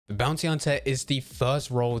bounty hunter is the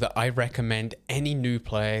first role that I recommend any new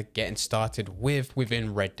player getting started with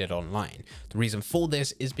within Red Dead Online. The reason for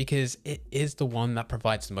this is because it is the one that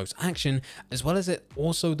provides the most action, as well as it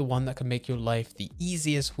also the one that can make your life the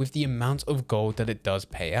easiest with the amount of gold that it does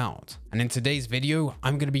pay out. And in today's video,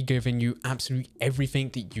 I'm going to be giving you absolutely everything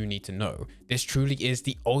that you need to know. This truly is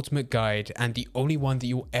the ultimate guide and the only one that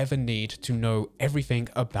you'll ever need to know everything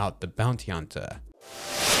about the bounty hunter.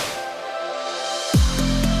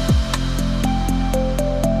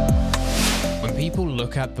 When people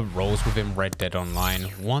look at the roles within Red Dead Online,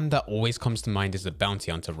 one that always comes to mind is the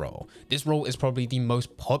bounty hunter role. This role is probably the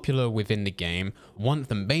most popular within the game. One of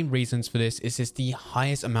the main reasons for this is it's the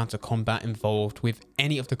highest amount of combat involved with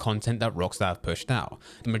any of the content that Rockstar have pushed out.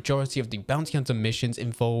 The majority of the bounty hunter missions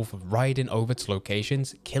involve riding over to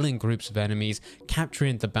locations, killing groups of enemies,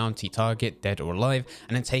 capturing the bounty target dead or alive,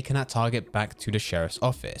 and then taking that target back to the sheriff's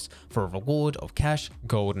office for a reward of cash,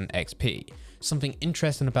 gold, and XP. Something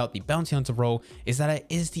interesting about the bounty hunter role is that it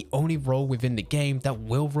is the only role within the game that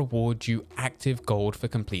will reward you active gold for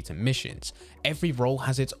completing missions. Every role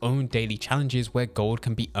has its own daily challenges where gold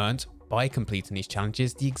can be earned by completing these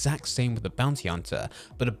challenges, the exact same with the bounty hunter,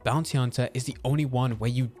 but a bounty hunter is the only one where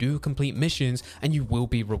you do complete missions and you will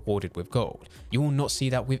be rewarded with gold. You will not see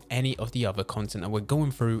that with any of the other content that we're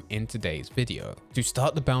going through in today's video. To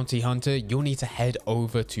start the bounty hunter, you'll need to head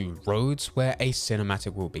over to Rhodes where a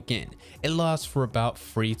cinematic will begin. It lasts for about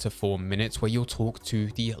 3 to 4 minutes where you'll talk to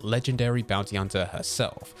the legendary bounty hunter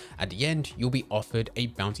herself. At the end, you'll be offered a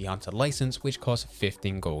bounty hunter license which costs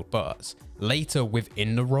 15 gold bars. Later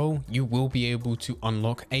within the role, you will be able to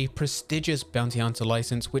unlock a prestigious bounty hunter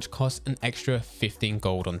license which costs an extra 15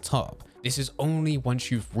 gold on top. This is only once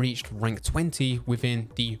you've reached rank 20 within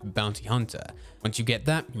the bounty hunter. Once you get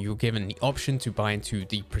that, you're given the option to buy into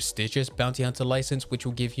the prestigious bounty hunter license, which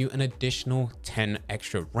will give you an additional 10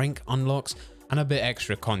 extra rank unlocks and a bit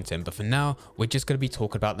extra content, but for now we're just going to be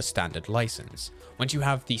talking about the standard license. Once you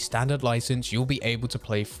have the standard license, you'll be able to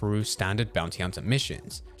play through standard bounty hunter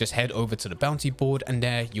missions. Just head over to the bounty board and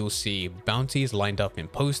there you'll see bounties lined up in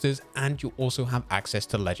posters, and you'll also have access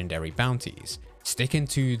to legendary bounties. Sticking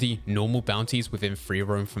to the normal bounties within free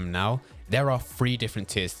roam from now, there are 3 different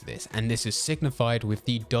tiers to this, and this is signified with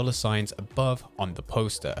the dollar signs above on the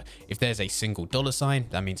poster. If there's a single dollar sign,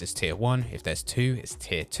 that means it's tier 1, if there's 2, it's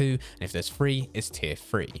tier 2, and if there's 3, it's tier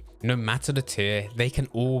 3. No matter the tier, they can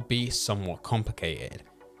all be somewhat complicated.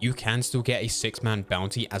 You can still get a 6-man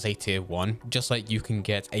bounty as a tier 1, just like you can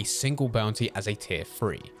get a single bounty as a tier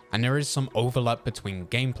 3. And there is some overlap between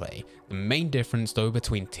gameplay. The main difference though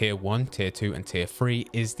between tier 1, tier 2 and tier 3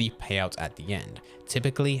 is the payout at the end.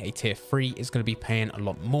 Typically a tier 3 is going to be paying a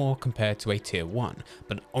lot more compared to a tier 1,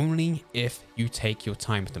 but only if you take your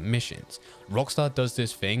time with the missions. Rockstar does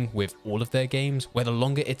this thing with all of their games where the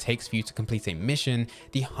longer it takes for you to complete a mission,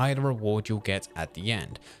 the higher the reward you'll get at the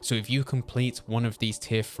end. So if you complete one of these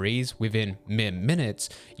tier 3s within mere minutes,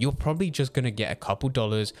 you're probably just going to get a couple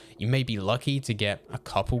dollars. You may be lucky to get a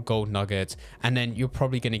couple gold nuggets, and then you're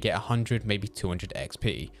probably going to get 100, maybe 200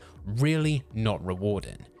 XP. Really not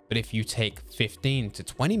rewarding. But if you take 15 to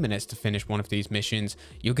 20 minutes to finish one of these missions,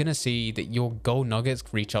 you're going to see that your gold nuggets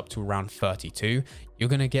reach up to around 32. You're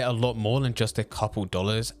going to get a lot more than just a couple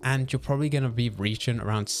dollars, and you're probably going to be reaching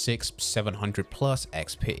around 600-700 plus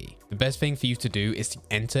XP. The best thing for you to do is to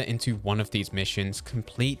enter into one of these missions,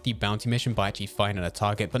 complete the bounty mission by actually finding a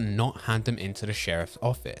target, but not hand them into the sheriff's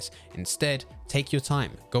office. Instead, take your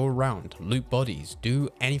time, go around, loot bodies, do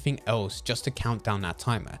anything else just to count down that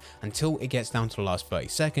timer until it gets down to the last 30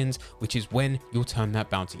 seconds, which is when you'll turn that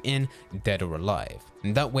bounty in, dead or alive.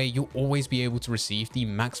 And that way you'll always be able to receive the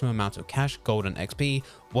maximum amount of cash, gold and XP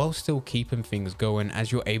while still keeping things going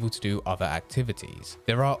as you're able to do other activities.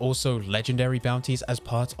 There are also legendary bounties as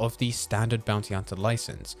part of the standard bounty hunter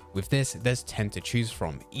license. With this, there's 10 to choose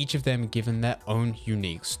from, each of them given their own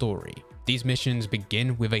unique story. These missions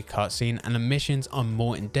begin with a cutscene, and the missions are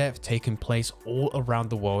more in depth, taking place all around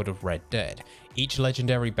the world of Red Dead. Each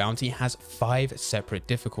legendary bounty has 5 separate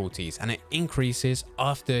difficulties, and it increases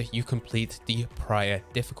after you complete the prior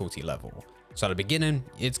difficulty level. So at the beginning,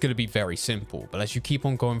 it's going to be very simple, but as you keep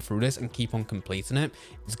on going through this and keep on completing it,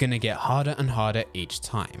 it's going to get harder and harder each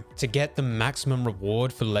time. To get the maximum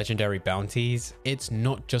reward for legendary bounties, it's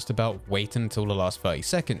not just about waiting until the last 30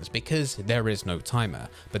 seconds because there is no timer,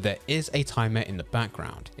 but there is a timer in the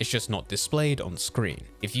background. It's just not displayed on screen.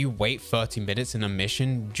 If you wait 30 minutes in a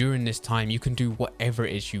mission, during this time you can do whatever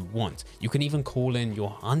it is you want. You can even call in your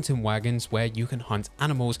hunting wagons where you can hunt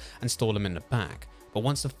animals and store them in the back. but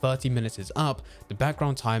once the 30 minutes is up, the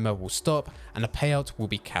background timer will stop and the payout will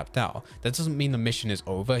be capped out. That doesn't mean the mission is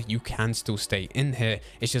over, you can still stay in here,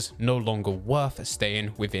 it's just no longer worth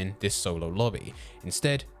staying within this solo lobby.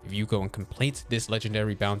 Instead, if you go and complete this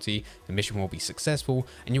legendary bounty, the mission will be successful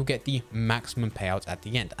and you'll get the maximum payout at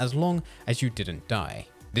the end, as long as you didn't die.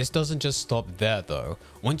 This doesn't just stop there though.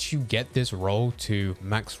 Once you get this role to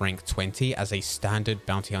max rank 20 as a standard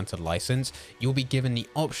bounty hunter license, you'll be given the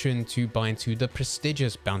option to buy into the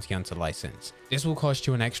prestigious bounty hunter license. This will cost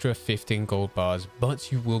you an extra 15 gold bars, but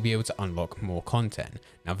you will be able to unlock more content.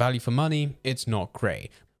 Now, value for money, it's not great.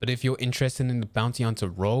 But if you're interested in the bounty hunter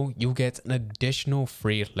role, you'll get an additional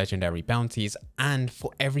 3 legendary bounties, and for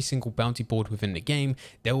every single bounty board within the game,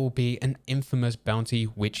 there will be an infamous bounty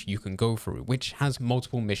which you can go through, which has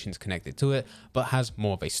multiple missions connected to it, but has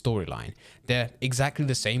more of a storyline. They're exactly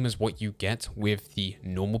the same as what you get with the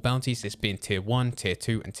normal bounties, this being tier 1, tier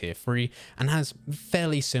 2, and tier 3, and has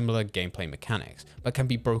fairly similar gameplay mechanics, but can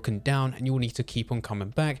be broken down and you'll need to keep on coming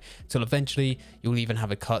back till eventually you'll even have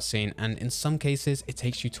a cutscene, and in some cases it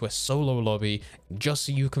takes you to a solo lobby just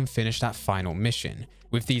so you can finish that final mission.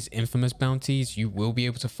 With these infamous bounties, you will be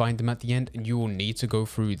able to find them at the end and you will need to go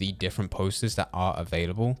through the different posters that are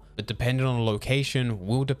available, but depending on the location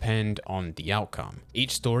will depend on the outcome.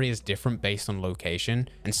 Each story is different based on location,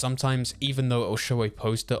 and sometimes even though it will show a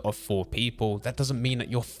poster of 4 people, that doesn't mean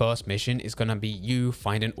that your first mission is going to be you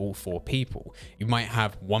finding all 4 people. You might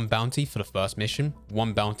have 1 bounty for the first mission,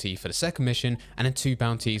 1 bounty for the second mission, and then 2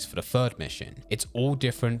 bounties for the third mission. It's all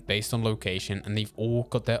different based on location and they've all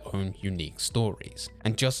got their own unique stories.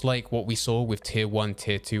 And just like what we saw with tier 1,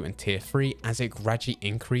 tier 2, and tier 3, as it gradually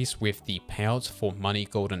increased with the payouts for money,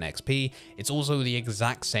 gold, and XP, it's also the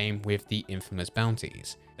exact same with the infamous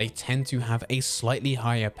bounties. They tend to have a slightly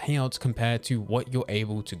higher payout compared to what you're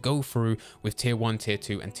able to go through with tier 1, tier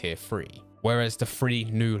 2, and tier 3. Whereas the 3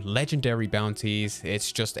 new legendary bounties,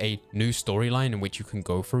 it's just a new storyline in which you can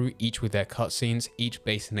go through, each with their cutscenes, each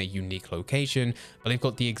based in a unique location, but they've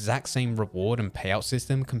got the exact same reward and payout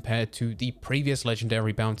system compared to the previous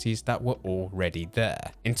legendary bounties that were already there.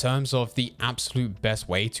 In terms of the absolute best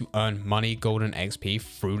way to earn money, gold, and XP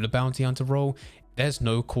through the bounty hunter role, there's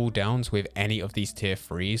no cooldowns with any of these tier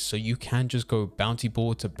 3s, so you can just go bounty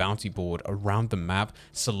board to bounty board around the map,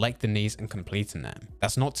 selecting these and completing them.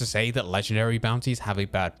 That's not to say that legendary bounties have a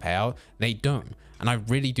bad payout, they don't, and I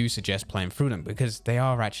really do suggest playing through them because they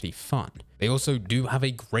are actually fun. They also do have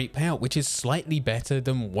a great payout, which is slightly better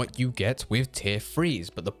than what you get with tier 3s,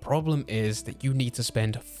 but the problem is that you need to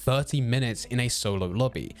spend 30 minutes in a solo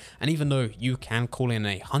lobby, and even though you can call in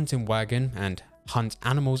a hunting wagon and hunt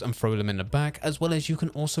animals and throw them in the back, as well as you can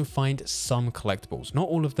also find some collectibles. Not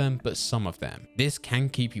all of them, but some of them. This can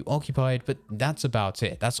keep you occupied, but that's about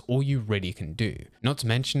it. That's all you really can do. Not to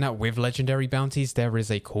mention that with legendary bounties, there is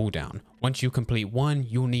a cooldown. Once you complete one,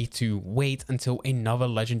 you'll need to wait until another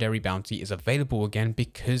legendary bounty is available again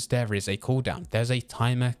because there is a cooldown. There's a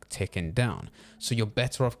timer ticking down. So you're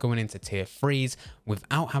better off going into tier 3s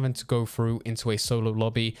without having to go through into a solo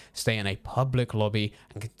lobby, stay in a public lobby,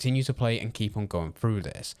 and continue to play and keep on going through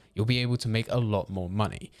this. You'll be able to make a lot more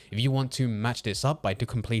money. If you want to match this up by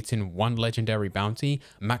completing 1 legendary bounty,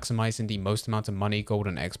 maximizing the most amount of money, gold,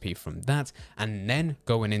 and XP from that, and then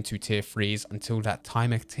going into tier 3s until that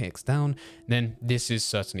timer ticks down, then this is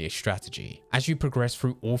certainly a strategy. As you progress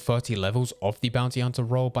through all 30 levels of the bounty hunter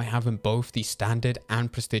role by having both the standard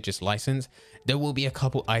and prestigious license, there will be a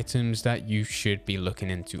couple items that you should be looking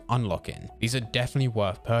into unlocking. These are definitely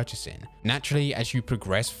worth purchasing. Naturally, as you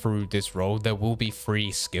progress through this role, there will be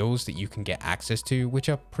free skills that you can get access to, which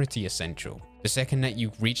are pretty essential. The second that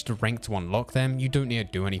you reach the rank to unlock them, you don't need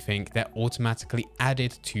to do anything, they're automatically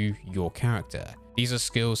added to your character. These are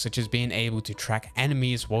skills such as being able to track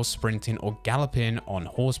enemies while sprinting or galloping on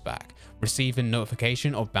horseback, receiving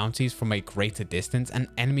notification of bounties from a greater distance, and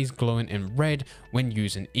enemies glowing in red when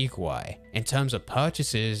using Eagle Eye. In terms of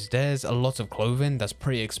purchases, there's a lot of clothing that's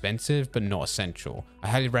pretty expensive but not essential. I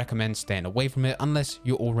highly recommend staying away from it unless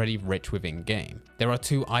you're already rich within game. There are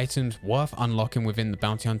 2 items worth unlocking within the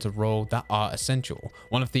bounty hunter role that are essential.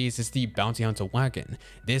 One of these is the bounty hunter wagon.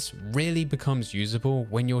 This really becomes usable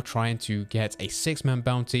when you're trying to get a 6-man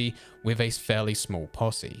bounty with a fairly small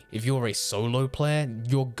posse. If you're a solo player,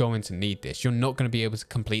 you're going to need this. You're not going to be able to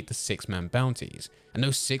complete the 6-man bounties. And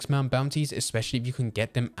those 6-man bounties, especially if you can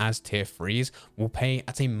get them as tier 3s, will pay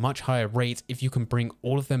at a much higher rate if you can bring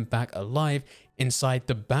all of them back alive inside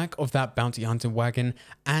the back of that bounty hunting wagon,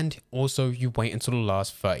 and also you wait until the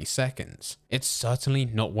last 30 seconds. It's certainly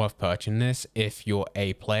not worth purchasing this if you're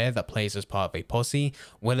a player that plays as part of a posse,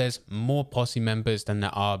 where there's more posse members than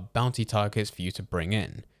there are bounty targets for you to bring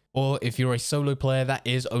in. or if you're a solo player that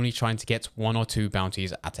is only trying to get 1 or 2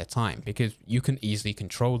 bounties at a time, because you can easily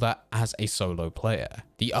control that as a solo player.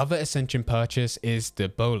 The other Ascension purchase is the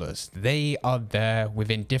bolas. They are there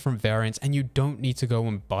within different variants and you don't need to go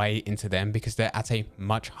and buy into them because they're at a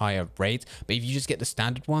much higher rate, but if you just get the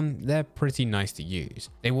standard one, they're pretty nice to use.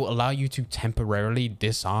 They will allow you to temporarily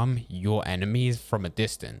disarm your enemies from a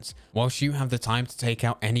distance, whilst you have the time to take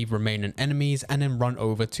out any remaining enemies and then run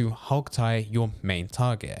over to hogtie your main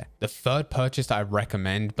target. The third purchase that I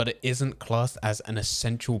recommend, but it isn't classed as an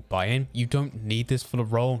essential buy-in. You don't need this for the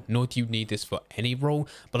role, nor do you need this for any role,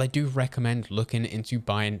 but I do recommend looking into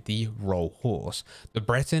buying the role horse. The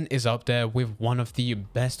Breton is up there with one of the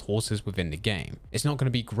best horses within the game. It's not going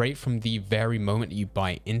to be great from the very moment you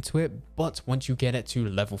buy into it, but once you get it to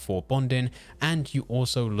level 4 bonding, and you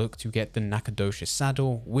also look to get the Nacogdoches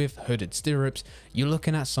saddle with hooded stirrups, you're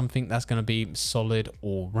looking at something that's going to be solid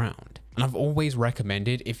all round. And I've always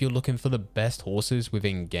recommended, if you're looking for the best horses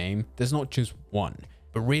within game, there's not just one.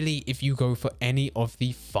 But really, if you go for any of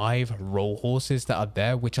the 5 role horses that are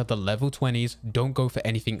there, which are the level 20s, don't go for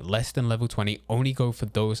anything less than level 20, only go for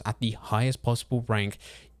those at the highest possible rank.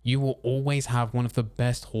 You will always have one of the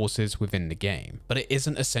best horses within the game, but it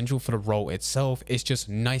isn't essential for the role itself. It's just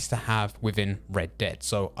nice to have within Red Dead,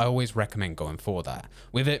 so I always recommend going for that.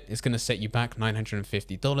 With it, it's going to set you back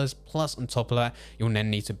 $950, plus on top of that, you'll then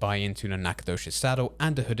need to buy into the Nacogdoches saddle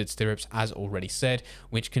and the hooded stirrups, as already said,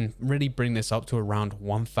 which can really bring this up to around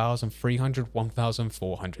 $1,300,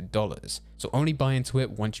 $1,400. So only buy into it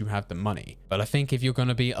once you have the money. But I think if you're going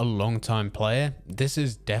to be a long-time player, this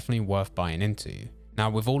is definitely worth buying into. Now,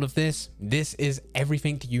 with all of this is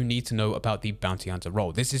everything that you need to know about the bounty hunter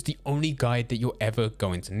role. This is the only guide that you're ever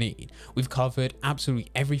going to need. We've covered absolutely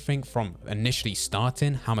everything from initially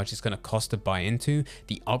starting, how much it's going to cost to buy into,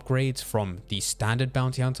 the upgrades from the standard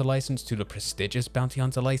bounty hunter license to the prestigious bounty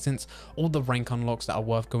hunter license, all the rank unlocks that are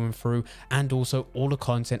worth going through, and also all the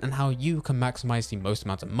content and how you can maximize the most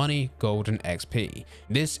amount of money, gold, and XP.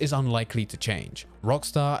 This is unlikely to change.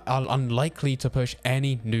 Rockstar are unlikely to push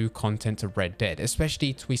any new content to Red Dead,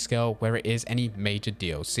 especially to a scale where it is any major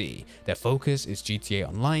DLC. Their focus is GTA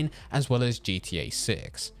Online as well as GTA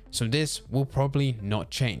 6. So this will probably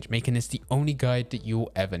not change, making this the only guide that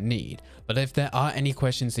you'll ever need. But if there are any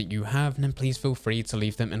questions that you have, then please feel free to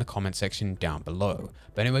leave them in the comment section down below.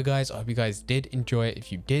 But anyway guys, I hope you guys did enjoy it.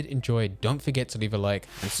 If you did enjoy, don't forget to leave a like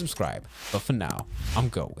and subscribe. But for now, I'm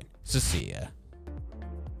going. So see ya.